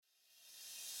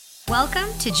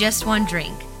Welcome to Just One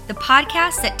Drink, the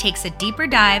podcast that takes a deeper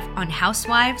dive on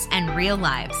housewives and real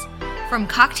lives. From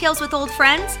cocktails with old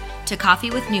friends to coffee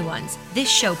with new ones, this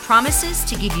show promises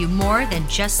to give you more than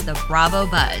just the Bravo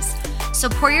buzz. So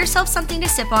pour yourself something to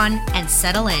sip on and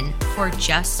settle in for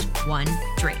Just One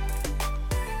Drink.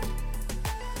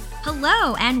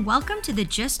 Hello, and welcome to the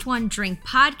Just One Drink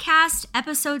podcast,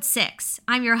 episode 6.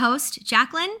 I'm your host,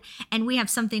 Jacqueline, and we have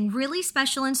something really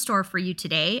special in store for you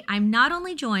today. I'm not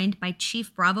only joined by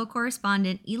Chief Bravo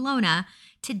correspondent Ilona.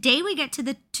 Today we get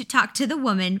to talk to the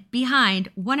woman behind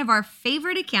one of our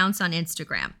favorite accounts on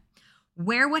Instagram,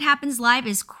 where What Happens Live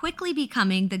is quickly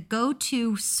becoming the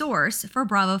go-to source for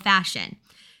Bravo fashion.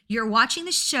 You're watching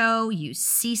the show, you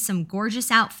see some gorgeous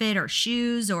outfit or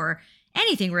shoes or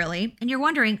anything really, and you're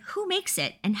wondering who makes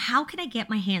it and how can I get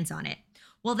my hands on it?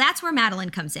 Well, that's where Madeline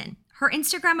comes in. Her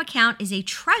Instagram account is a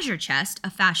treasure chest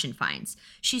of fashion finds.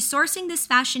 She's sourcing this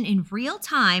fashion in real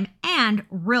time and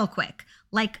real quick,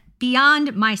 like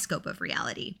beyond my scope of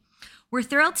reality. We're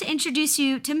thrilled to introduce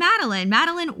you to Madeline.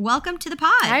 Madeline, welcome to the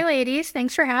pod. Hi, ladies.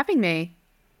 Thanks for having me.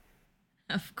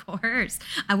 Of course.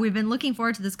 We've been looking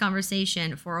forward to this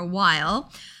conversation for a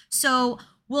while. So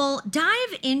we'll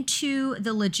dive into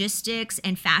the logistics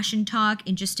and fashion talk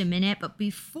in just a minute. But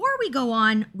before we go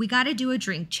on, we got to do a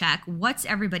drink check. What's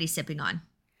everybody sipping on?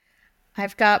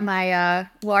 I've got my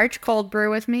large cold brew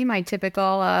with me, my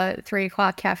typical 3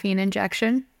 o'clock caffeine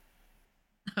injection.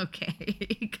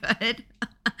 Okay, good.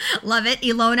 Love it.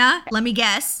 Ilona, let me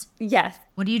guess. Yes.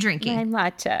 What are you drinking?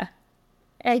 My matcha.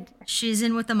 She's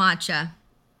in with the matcha.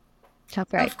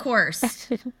 That's right. Of course.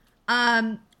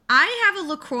 I have a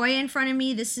LaCroix in front of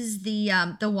me. This is the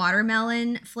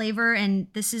watermelon flavor, and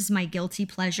this is my guilty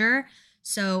pleasure.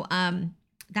 So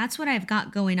that's what I've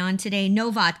got going on today.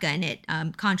 No vodka in it,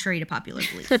 contrary to popular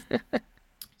belief.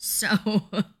 So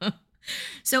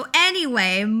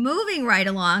anyway, moving right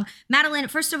along. Madeline,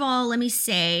 first of all, let me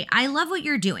say, I love what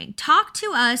you're doing. Talk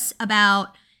to us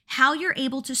about how you're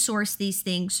able to source these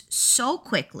things so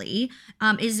quickly.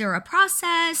 Is there a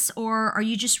process, or are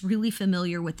you just really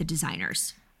familiar with the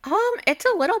designers? It's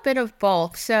a little bit of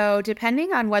both. So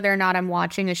depending on whether or not I'm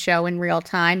watching a show in real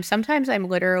time, sometimes I'm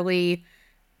literally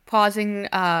pausing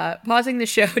the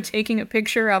show, taking a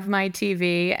picture of my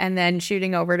TV, and then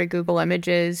shooting over to Google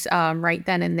Images right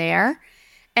then and there.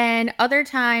 And other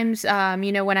times,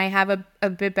 when I have a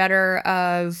bit better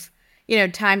of,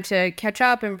 time to catch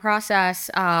up and process,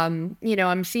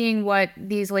 I'm seeing what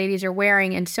these ladies are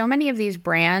wearing. And so many of these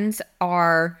brands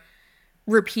are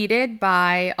repeated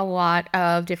by a lot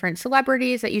of different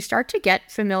celebrities that you start to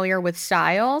get familiar with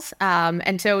styles.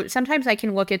 And so sometimes I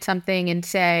can look at something and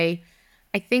say,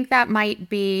 I think that might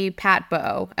be Pat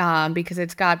Bow because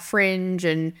it's got fringe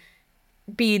and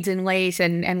beads and lace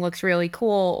and looks really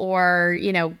cool. Or,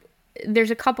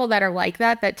 there's a couple that are like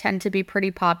that tend to be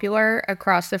pretty popular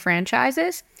across the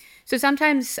franchises. So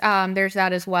sometimes there's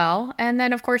that as well. And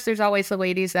then, of course, there's always the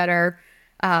ladies that are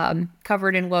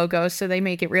covered in logos, so they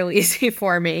make it really easy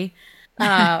for me.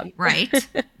 Right.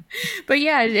 But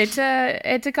yeah, it's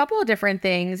a couple of different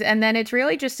things. And then it's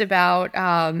really just about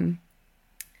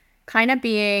kind of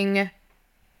being,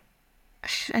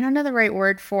 I don't know the right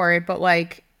word for it, but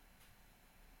like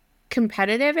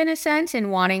competitive in a sense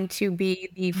and wanting to be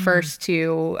the first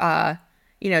to,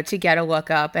 to get a look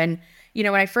up. And,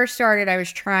 when I first started, I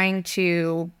was trying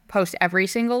to post every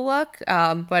single look,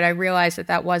 but I realized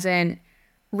that wasn't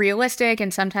realistic,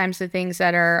 and sometimes the things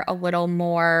that are a little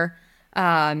more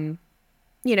plain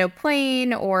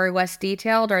or less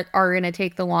detailed are going to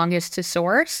take the longest to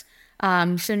source.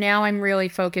 So now I'm really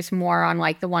focused more on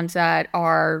like the ones that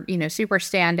are super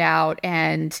standout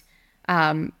and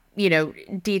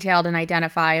detailed and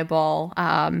identifiable,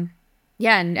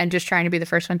 and just trying to be the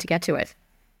first one to get to it.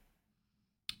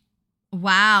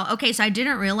 Wow. Okay, so I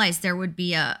didn't realize there would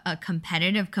be a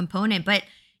competitive component, but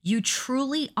you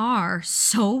truly are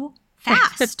so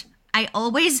fast. I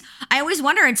always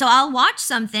wonder, and so I'll watch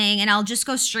something and I'll just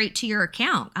go straight to your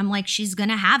account. I'm like, she's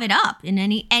gonna have it up in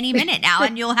any minute now,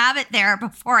 and you'll have it there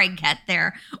before I get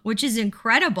there, which is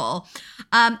incredible.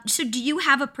 So do you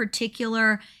have a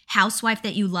particular housewife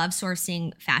that you love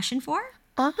sourcing fashion for?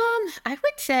 I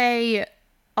would say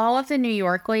all of the New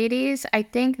York ladies. I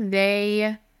think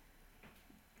they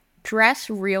dress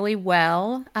really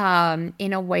well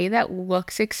in a way that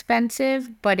looks expensive,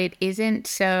 but it isn't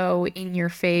so in your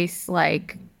face,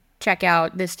 like, check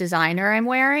out this designer I'm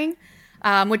wearing,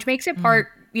 which makes it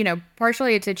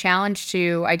partially it's a challenge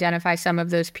to identify some of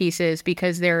those pieces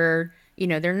because they're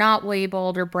not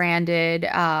labeled or branded,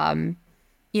 and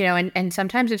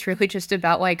sometimes it's really just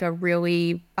about like a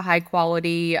really high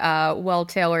quality,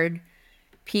 well-tailored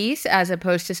piece as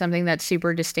opposed to something that's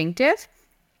super distinctive.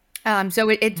 So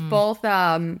it's both,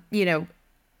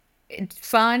 it's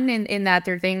fun in that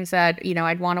there are things that,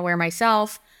 I'd want to wear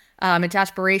myself. It's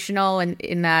aspirational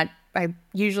in that I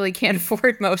usually can't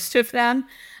afford most of them.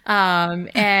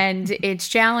 And it's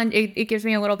challenge. It gives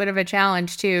me a little bit of a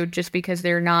challenge too, just because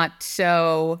they're not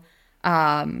so,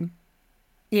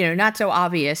 not so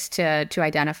obvious to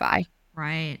identify.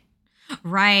 Right.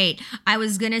 Right. I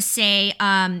was going to say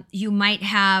you might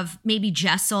have maybe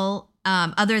Jessel,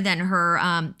 other than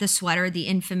her, the sweater, the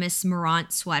infamous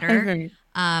Morant sweater.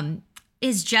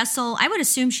 Is Jessel, I would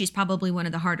assume she's probably one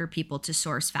of the harder people to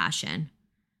source fashion.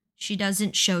 She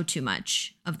doesn't show too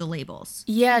much of the labels.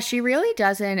 Yeah, she really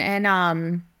doesn't.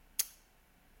 And,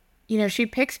 she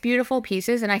picks beautiful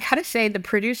pieces. And I got to say, the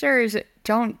producers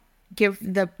don't give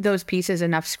those pieces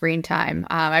enough screen time.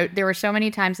 There were so many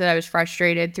times that I was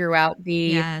frustrated throughout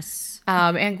the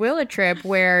Anguilla trip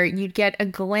where you'd get a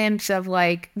glimpse of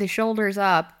like the shoulders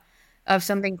up of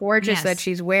something gorgeous that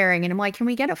she's wearing. And I'm like, can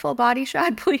we get a full body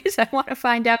shot, please? I want to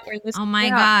find out where this Oh my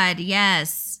God.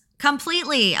 Yes,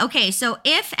 completely. Okay. So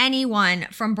if anyone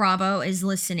from Bravo is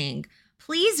listening,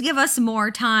 please give us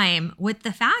more time with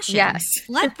the fashion. Yes.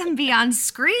 Let them be on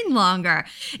screen longer.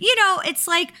 It's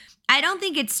like, I don't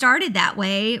think it started that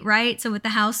way, right? So with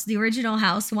the original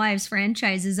Housewives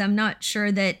franchises, I'm not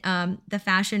sure that the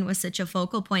fashion was such a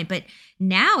focal point, but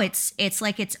now it's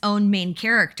like its own main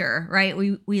character, right?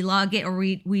 We log it or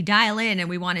we dial in and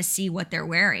we want to see what they're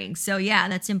wearing. So yeah,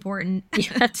 that's important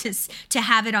to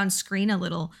have it on screen a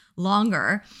little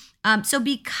longer. So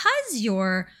because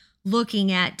you're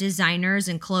looking at designers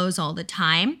and clothes all the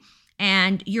time,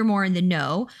 and you're more in the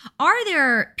know, are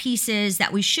there pieces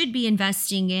that we should be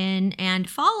investing in? And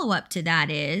follow up to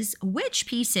that is, which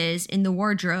pieces in the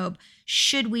wardrobe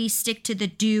should we stick to the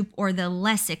dupe or the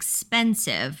less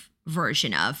expensive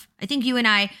version of? I think you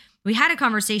and we had a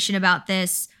conversation about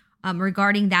this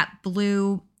regarding that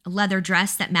blue leather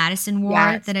dress that Madison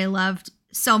wore that I loved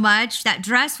so much. That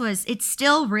dress it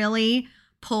still really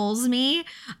pulls me.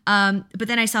 But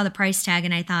then I saw the price tag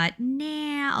and I thought,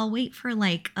 nah, I'll wait for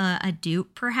like a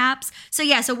dupe perhaps. So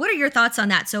yeah, so what are your thoughts on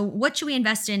that? So what should we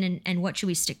invest in and what should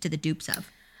we stick to the dupes of?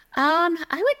 I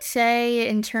would say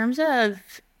in terms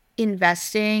of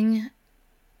investing,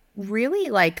 really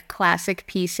like classic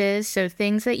pieces. So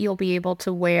things that you'll be able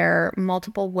to wear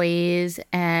multiple ways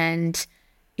and,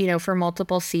 for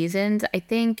multiple seasons. I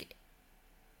think,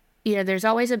 there's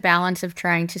always a balance of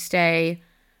trying to stay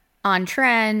on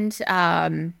trend,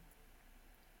 but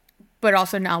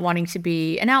also not wanting to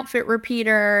be an outfit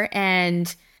repeater.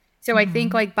 And so I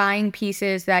think like buying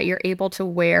pieces that you're able to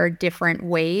wear different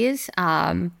ways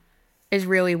is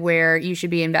really where you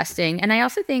should be investing. And I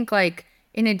also think like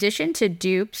in addition to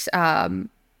dupes, a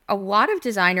lot of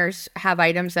designers have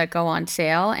items that go on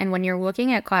sale. And when you're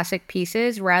looking at classic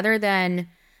pieces, rather than,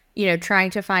 trying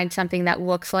to find something that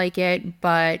looks like it,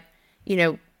 but,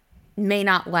 may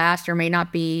not last or may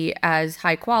not be as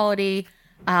high quality.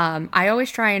 I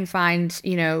always try and find,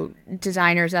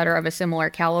 designers that are of a similar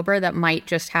caliber that might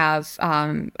just have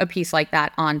a piece like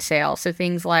that on sale. So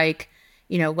things like,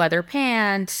 leather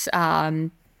pants,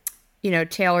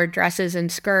 tailored dresses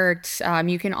and skirts.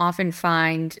 You can often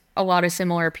find a lot of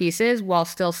similar pieces while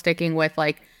still sticking with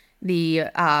like the,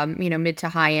 mid to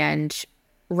high end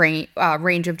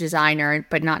range of designer,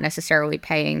 but not necessarily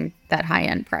paying that high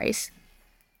end price.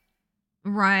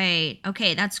 Right.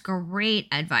 Okay. That's great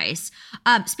advice.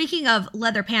 Speaking of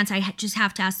leather pants, I just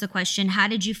have to ask the question, how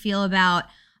did you feel about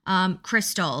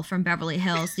Crystal from Beverly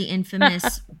Hills, the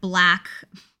infamous black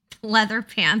leather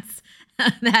pants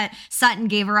that Sutton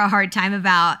gave her a hard time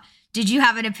about? Did you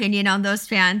have an opinion on those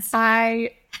pants? I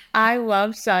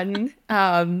love Sutton,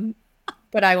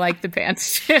 but I like the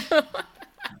pants too.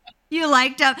 You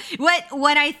liked them.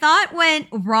 What I thought went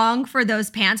wrong for those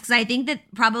pants, because I think that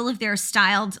probably if they're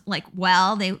styled like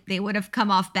well, they would have come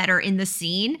off better in the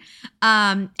scene.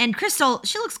 And Crystal,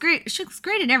 she looks great. She looks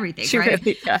great in everything, she right?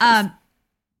 Really does.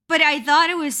 But I thought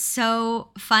it was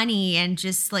so funny and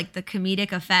just like the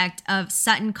comedic effect of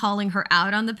Sutton calling her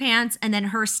out on the pants and then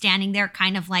her standing there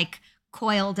kind of like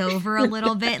coiled over a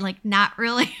little bit, like not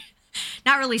really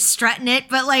strutting it,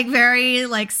 but like very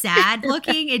like sad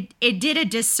looking. It did a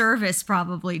disservice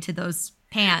probably to those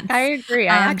pants. I agree.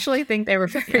 I actually think they were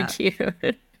very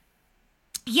cute.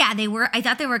 Yeah, they were. I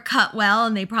thought they were cut well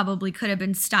and they probably could have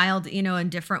been styled, in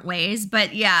different ways.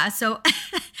 But yeah, so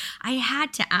I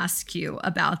had to ask you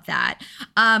about that.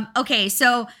 Okay,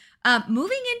 so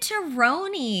moving into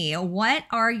Roni, what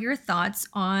are your thoughts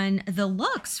on the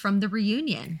looks from the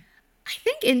reunion? I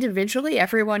think individually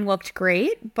everyone looked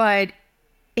great, but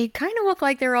it kind of looked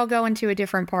like they're all going to a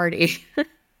different party.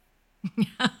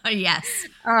 Yes.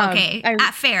 Um, Okay.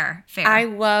 I Fair. I Fair.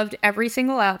 loved every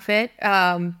single outfit,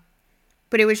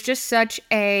 but it was just such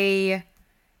a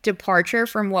departure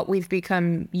from what we've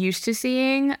become used to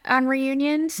seeing on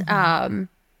reunions. Hmm.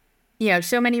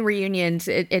 So many reunions,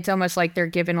 it's almost like they're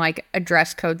given like a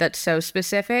dress code that's so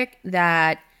specific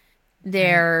that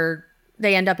Right.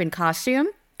 they end up in costume.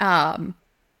 Um,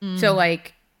 so Mm.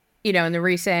 like, in the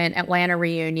recent Atlanta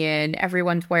reunion,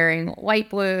 everyone's wearing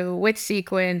light blue with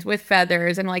sequins, with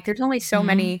feathers, and like there's only so Hmm.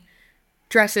 many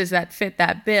dresses that fit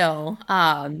that bill.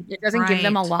 It doesn't give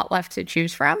them a Right. lot left to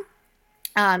choose from.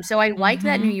 So I liked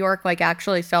that New Hmm. York like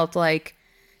actually felt like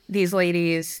these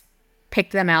ladies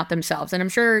picked them out themselves. And I'm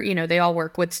sure, they all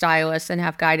work with stylists and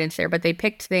have guidance there, but they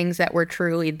picked things that were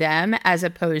truly them as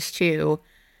opposed to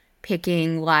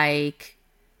picking like,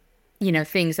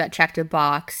 things that checked a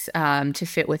box to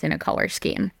fit within a color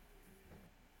scheme.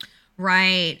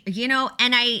 Right.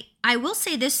 And I will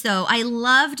say this though, I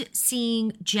loved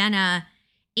seeing Jenna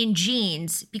in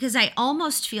jeans because I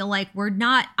almost feel like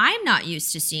I'm not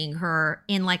used to seeing her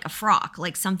in like a frock,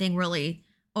 like something really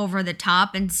over the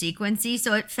top and sequency.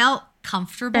 So it felt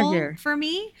comfortable Mhm. for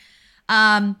me.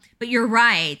 But you're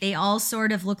right. They all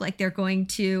sort of look like they're going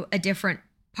to a different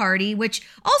party, which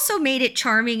also made it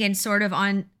charming and sort of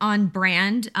on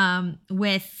brand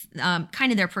with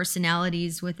kind of their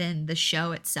personalities within the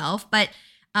show itself. But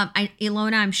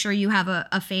Ilona, I'm sure you have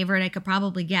a favorite. I could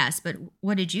probably guess, but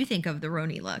what did you think of the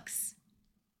Roni looks?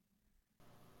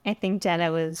 I think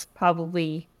Jenna was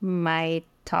probably my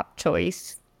top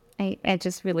choice. I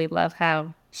just really love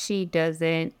how she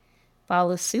doesn't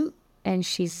follow suit and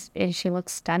she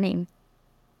looks stunning.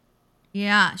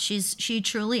 Yeah, she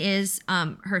truly is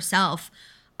herself.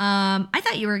 I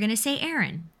thought you were gonna say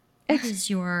Erin. What is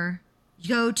your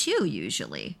go-to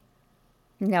usually?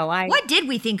 No, I What did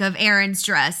we think of Erin's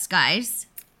dress, guys?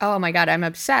 Oh my God, I'm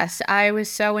obsessed. I was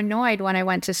so annoyed when I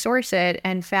went to source it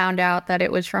and found out that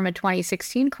it was from a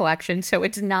 2016 collection, so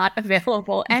it's not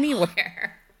available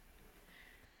anywhere.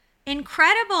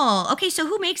 Incredible. Okay, so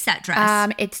who makes that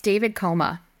dress? It's David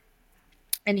Coma,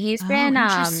 and Oh,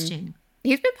 interesting.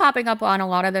 he's been popping up on a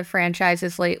lot of the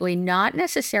franchises lately, not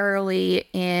necessarily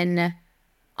in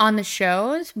on the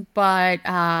shows, but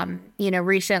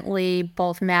recently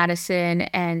both Madison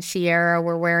and Sierra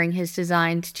were wearing his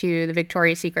designs to the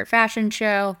Victoria's Secret fashion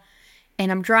show.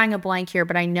 And I'm drawing a blank here,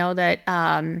 but I know that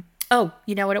oh,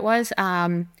 you know what it was?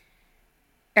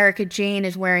 Erica Jane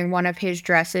is wearing one of his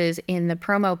dresses in the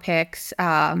promo pics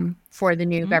for the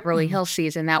new Beverly Mm. Hills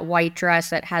season. That white dress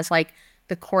that has like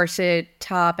the corset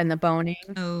top and the boning.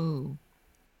 Oh,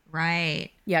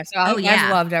 right. Yeah, so Oh, I've yeah.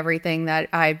 loved everything that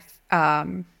I've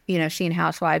seen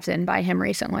Housewives in by him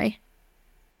recently.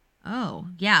 Oh,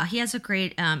 yeah. He has a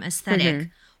great aesthetic. Hmm.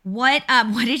 What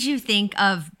did you think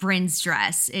of Bryn's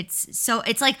dress? It's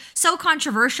like so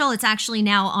controversial. It's actually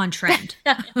now on trend.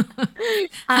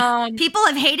 Um, People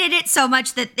have hated it so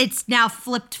much that it's now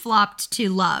flipped flopped to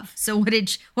love. So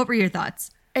what were your thoughts?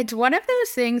 it's one of those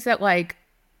things that like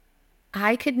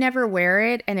I could never wear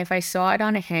it, and if I saw it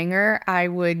on a hanger, I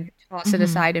would toss it Hmm.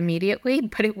 aside immediately.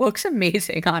 But it looks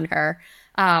amazing on her.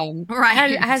 As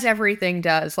Right. everything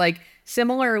does. Like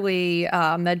similarly,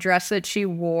 the dress that she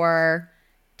wore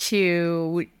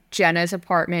to Jenna's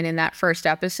apartment in that first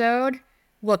episode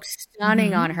looks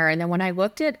stunning on Hmm. her. And then when I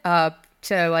looked it up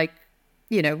to like,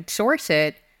 source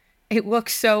it, it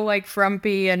looks so like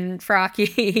frumpy and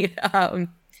frocky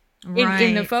in the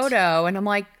Right. photo. And I'm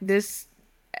like, this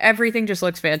everything just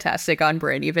looks fantastic on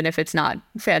Bryn, even if it's not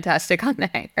fantastic on the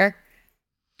hanger.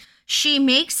 She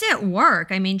makes it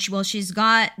work. I mean, she's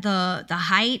got the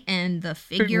height and the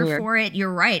figure Mhm. for it.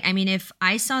 You're right. I mean, if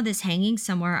I saw this hanging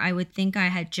somewhere, I would think I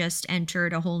had just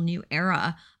entered a whole new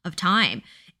era of time.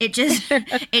 It just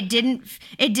it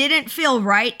didn't feel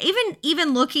right.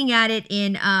 Even looking at it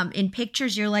in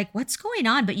pictures, you're like, what's going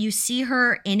on? But you see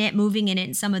her in it, moving in it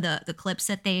in some of the clips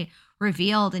that they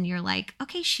revealed, and you're like,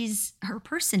 okay, her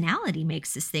personality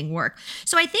makes this thing work.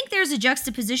 So I think there's a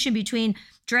juxtaposition between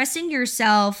dressing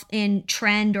yourself in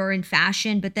trend or in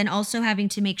fashion, but then also having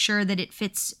to make sure that it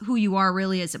fits who you are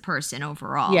really as a person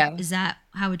overall. Yeah. Is that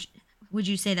how would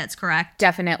you say that's correct?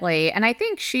 Definitely. And I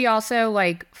think she also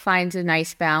like finds a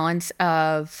nice balance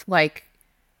of like,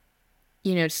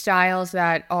 styles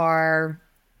that are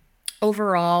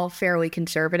overall fairly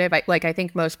conservative. I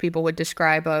think most people would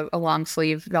describe a long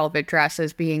sleeve velvet dress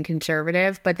as being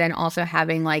conservative, but then also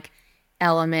having like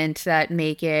elements that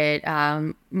make it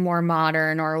more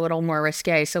modern or a little more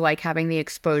risque. So like having the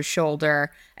exposed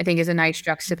shoulder, I think is a nice Mhm.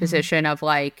 juxtaposition of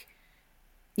like,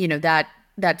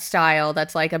 that style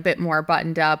that's like a bit more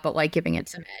buttoned up, but like giving it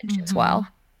some edge as Mhm. well.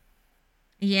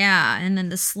 Yeah, and then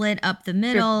the slit up the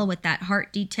middle with that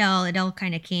heart detail, it all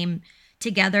kind of came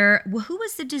together. Who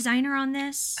was the designer on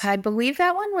this? I believe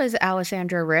that one was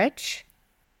Alessandra Rich.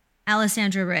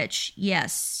 Alessandra Rich.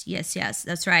 Yes, yes, yes,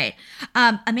 that's right.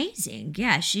 Amazing.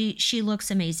 Yeah, she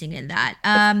looks amazing in that.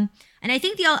 And I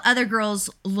think the other girls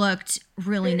looked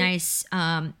really nice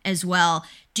as well.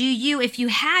 Do you, if you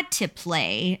had to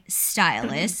play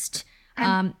stylist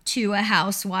to a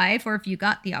housewife, or if you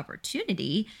got the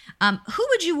opportunity, who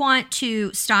would you want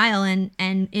to style,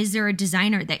 and is there a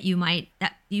designer that you might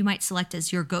select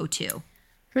as your go-to?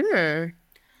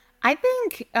 I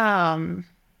think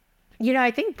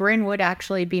I think Brynn would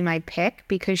actually be my pick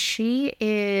because she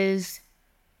is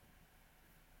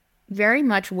very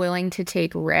much willing to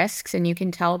take risks, and you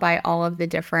can tell by all of the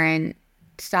different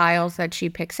styles that she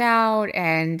picks out,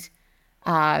 and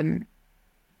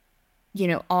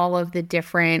all of the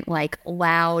different like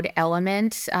loud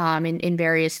elements in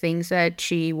various things that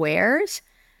she wears.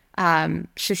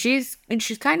 So she's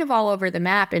kind of all over the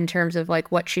map in terms of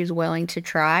like what she's willing to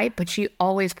try, but she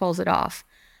always pulls it off.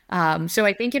 So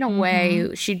I think in a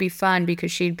way she'd be fun because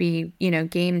she'd be,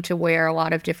 game to wear a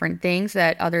lot of different things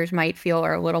that others might feel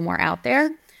are a little more out there.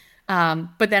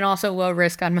 But then also low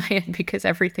risk on my end because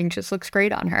everything just looks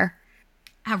great on her.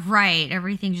 Right.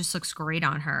 Everything just looks great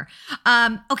on her.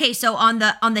 Okay. So on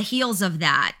the heels of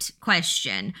that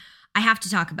question, I have to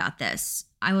talk about this.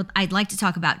 I'd like to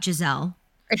talk about Giselle.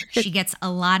 She gets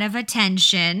a lot of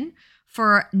attention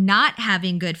for not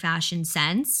having good fashion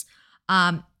sense.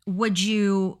 Would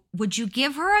you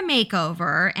give her a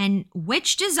makeover, and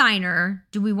which designer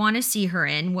do we want to see her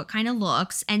in? What kind of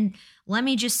looks? And let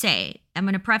me just say, I'm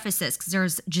going to preface this because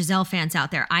there's Giselle fans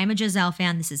out there. I'm a Giselle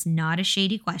fan. This is not a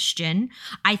shady question.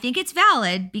 I think it's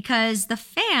valid because the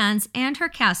fans and her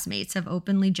castmates have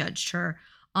openly judged her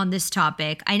on this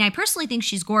topic. And I personally think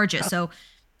she's gorgeous. So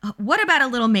what about a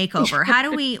little makeover?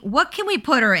 What can we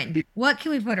put her in? What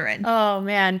can we put her in? Oh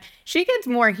man, she gets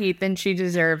more heat than she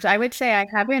deserves. I would say I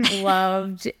haven't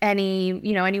loved any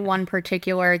one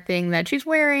particular thing that she's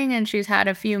wearing, and she's had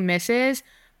a few misses.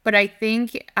 But I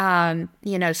think,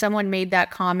 someone made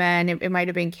that comment, it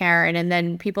might've been Karen, and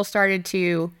then people started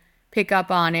to pick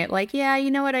up on it. Like, yeah, you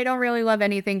know what? I don't really love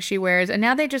anything she wears. And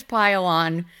now they just pile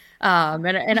on.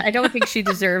 And I don't think she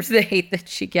deserves the hate that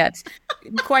she gets.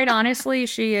 Quite honestly,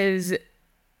 she is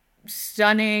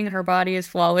stunning. Her body is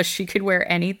flawless. She could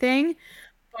wear anything.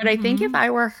 But I think if I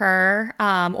were her,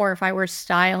 or if I were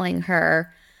styling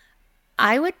her,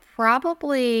 I would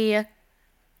probably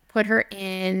put her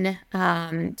in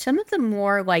some of the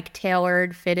more like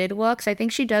tailored fitted looks. I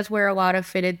think she does wear a lot of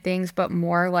fitted things, but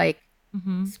more like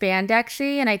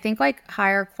spandexy. And I think like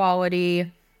higher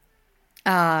quality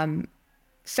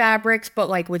fabrics, but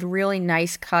like with really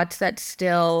nice cuts that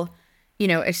still,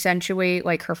 accentuate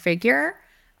like her figure.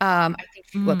 I think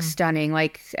she looks stunning.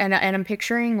 Like, and I'm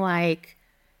picturing like,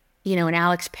 an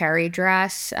Alex Perry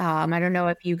dress. I don't know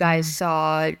if you guys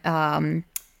saw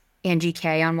Angie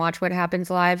K on Watch What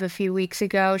Happens Live a few weeks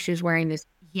ago. She was wearing this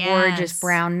gorgeous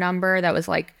brown number that was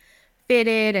like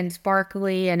fitted and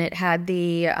sparkly, and it had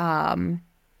the,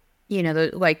 the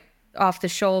like off the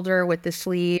shoulder with the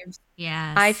sleeves.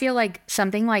 Yes. I feel like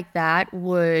something like that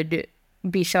would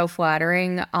be so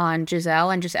flattering on Giselle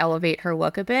and just elevate her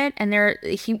look a bit. And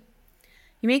he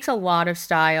makes a lot of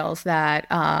styles that,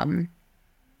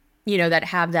 that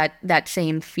have that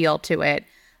same feel to it.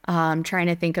 Trying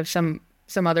to think of some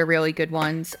other really good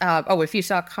ones. If you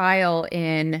saw Kyle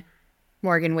in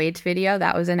Morgan Wade's video,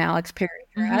 that was an Alex Perry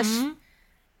dress.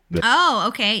 Oh,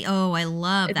 okay. Oh, I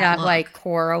love that look. Like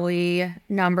corally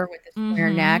number with the square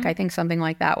neck. I think something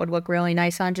like that would look really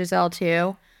nice on Giselle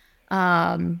too.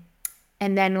 And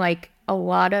then like a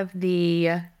lot of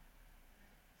the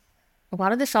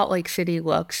Salt Lake City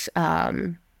looks,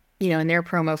 in their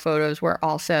promo photos were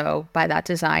also by that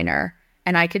designer.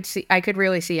 And I could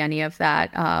really see any of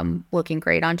that looking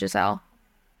great on Giselle.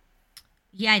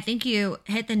 Yeah, I think you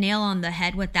hit the nail on the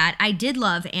head with that. I did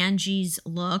love Angie's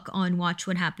look on Watch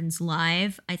What Happens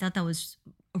Live. I thought that was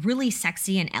really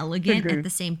sexy and elegant at the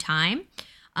same time.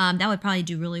 That would probably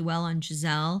do really well on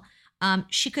Giselle.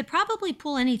 She could probably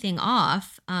pull anything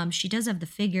off. She does have the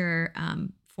figure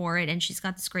for it, and she's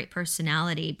got this great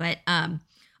personality. But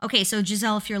okay, so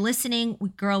Giselle, if you're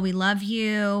listening, girl, we love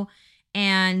you.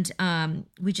 And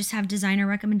we just have designer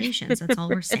recommendations. That's all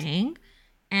we're saying.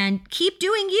 And keep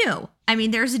doing you. I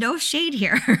mean, there's no shade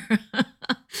here.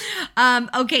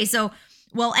 Okay, so,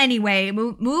 well, anyway,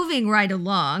 moving right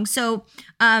along. So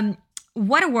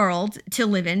what a world to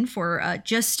live in for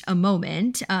just a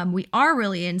moment. We are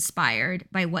really inspired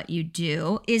by what you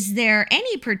do. Is there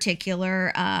any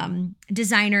particular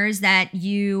designers that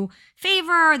you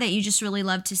favor, that you just really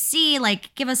love to see?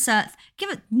 Like, give a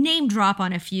name drop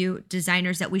on a few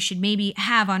designers that we should maybe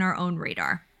have on our own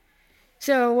radar.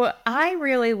 So I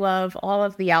really love all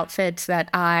of the outfits that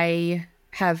I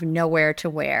have nowhere to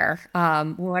wear.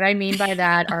 What I mean by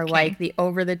that are like the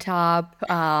over-the-top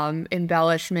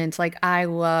embellishments. Like, I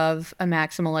love a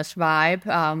maximalist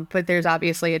vibe, but there's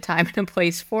obviously a time and a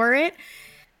place for it.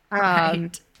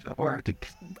 I'm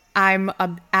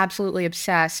absolutely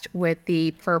obsessed with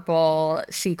the purple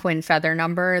sequin feather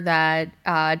number that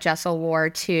Jessel wore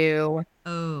to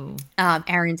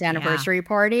Erin's anniversary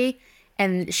party.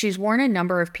 And she's worn a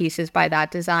number of pieces by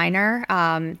that designer.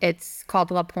 It's called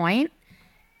La Pointe.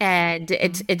 And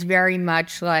it's very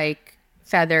much like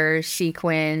feathers,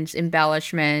 sequins,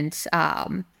 embellishments.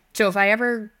 So if I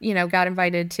ever, got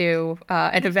invited to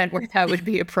an event where that would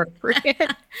be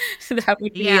appropriate, so that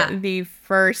would be the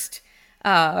first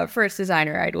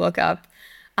designer I'd look up.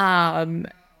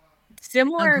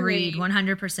 Similarly, agreed,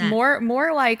 100%.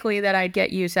 More likely that I'd get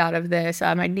use out of this.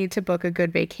 I'd need to book a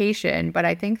good vacation, but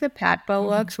I think the Patbo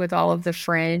looks with all of the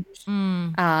fringe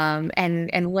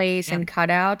and lace and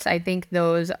cutouts, I think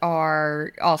those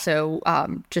are also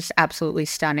just absolutely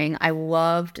stunning. I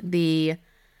loved the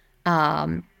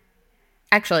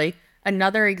actually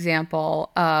another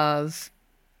example of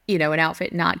an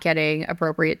outfit not getting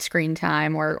appropriate screen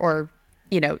time or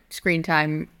screen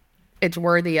time it's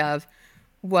worthy of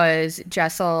was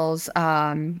Jessel's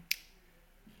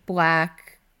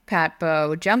black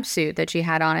Patbo jumpsuit that she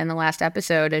had on in the last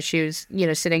episode as she was,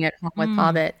 sitting at home with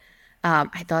Hobbit.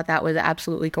 I thought that was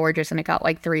absolutely gorgeous, and it got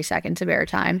like 3 seconds of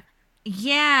airtime.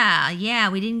 Yeah,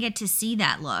 we didn't get to see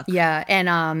that look. Yeah,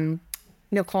 and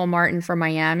Nicole Martin from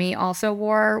Miami also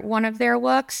wore one of their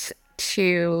looks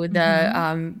to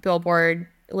the Billboard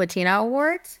Latina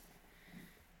Awards.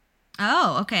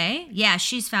 Oh, okay. Yeah,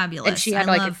 she's fabulous. And she had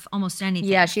I love almost anything.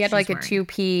 Yeah, she had like a wearing.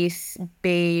 2-piece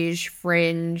beige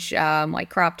fringe, like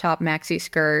crop top maxi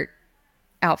skirt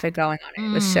outfit going on.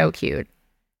 It was so cute.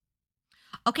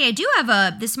 Okay, I do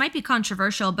have this might be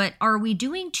controversial, but are we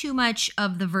doing too much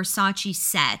of the Versace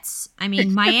sets? I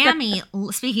mean, Miami,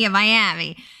 speaking of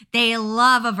Miami, they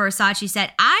love a Versace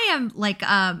set. I am like,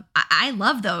 I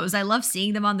love those. I love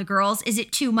seeing them on the girls. Is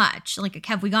it too much? Like,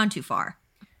 have we gone too far?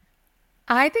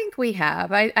 I think we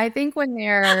have. I think when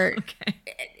they're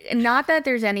not that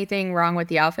there's anything wrong with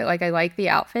the outfit. Like, I like the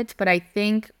outfits, but I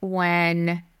think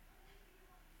when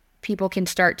people can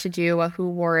start to do a who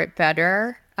wore it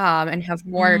better and have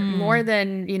more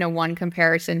than one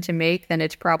comparison to make, then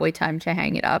it's probably time to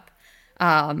hang it up.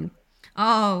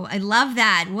 Oh, I love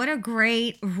that. What a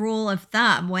great rule of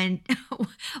thumb. When,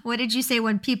 what did you say?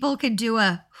 When people can do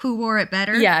a who wore it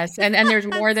better? Yes. And there's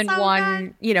more than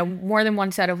one, more than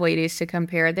one set of ladies to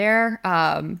compare there.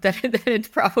 That it's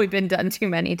probably been done too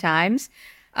many times.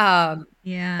 And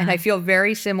I feel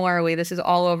very similarly. This is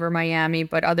all over Miami,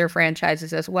 but other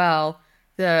franchises as well.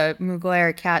 The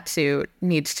Mugler catsuit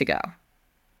needs to go.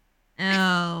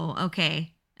 Oh,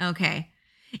 okay.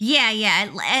 Yeah.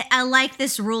 I like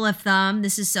this rule of thumb.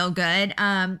 This is so good.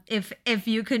 If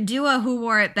you could do a who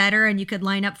wore it better and you could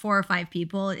line up 4 or 5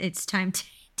 people, it's time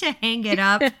to hang it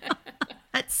up.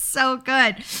 That's so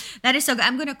good. That is so good.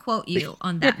 I'm going to quote you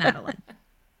on that, Madeline.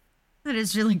 That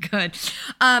is really good.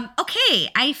 Okay,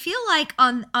 I feel like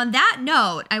on that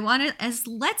note,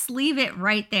 let's leave it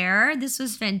right there. This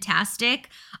was fantastic.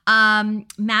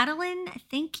 Madeline,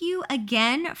 thank you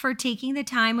again for taking the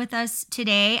time with us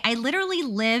today. I literally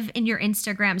live in your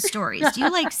Instagram stories.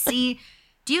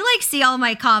 Do you see all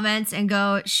my comments and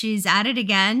go, she's at it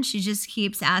again? She just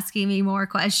keeps asking me more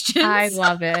questions. I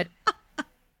love it.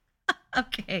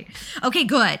 Okay,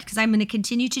 good, because I'm going to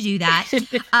continue to do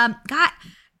that.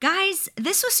 Guys,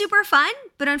 this was super fun,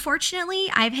 but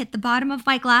unfortunately, I've hit the bottom of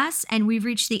my glass and we've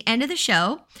reached the end of the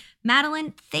show.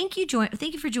 Madeline, thank you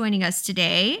for joining us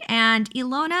today. And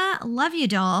Ilona, love you,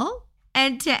 doll.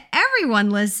 And to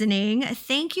everyone listening,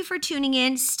 thank you for tuning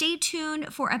in. Stay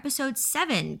tuned for episode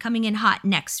 7 coming in hot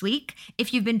next week.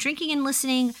 If you've been drinking and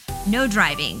listening, no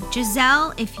driving.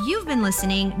 Giselle, if you've been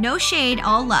listening, no shade,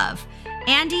 all love.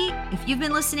 Andy, if you've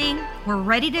been listening, we're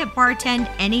ready to bartend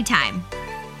anytime.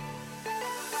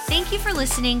 Thank you for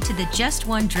listening to the Just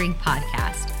One Drink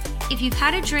podcast. If you've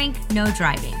had a drink, no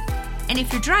driving. And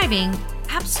if you're driving,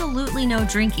 absolutely no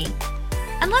drinking.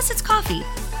 Unless it's coffee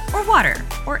or water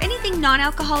or anything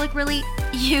non-alcoholic, really,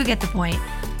 you get the point.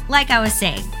 Like I was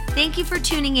saying, thank you for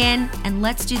tuning in, and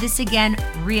let's do this again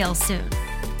real soon.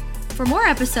 For more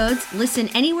episodes, listen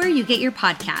anywhere you get your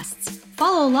podcasts.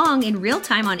 Follow along in real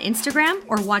time on Instagram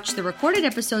or watch the recorded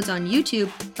episodes on YouTube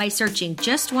by searching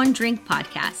Just One Drink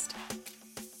Podcast.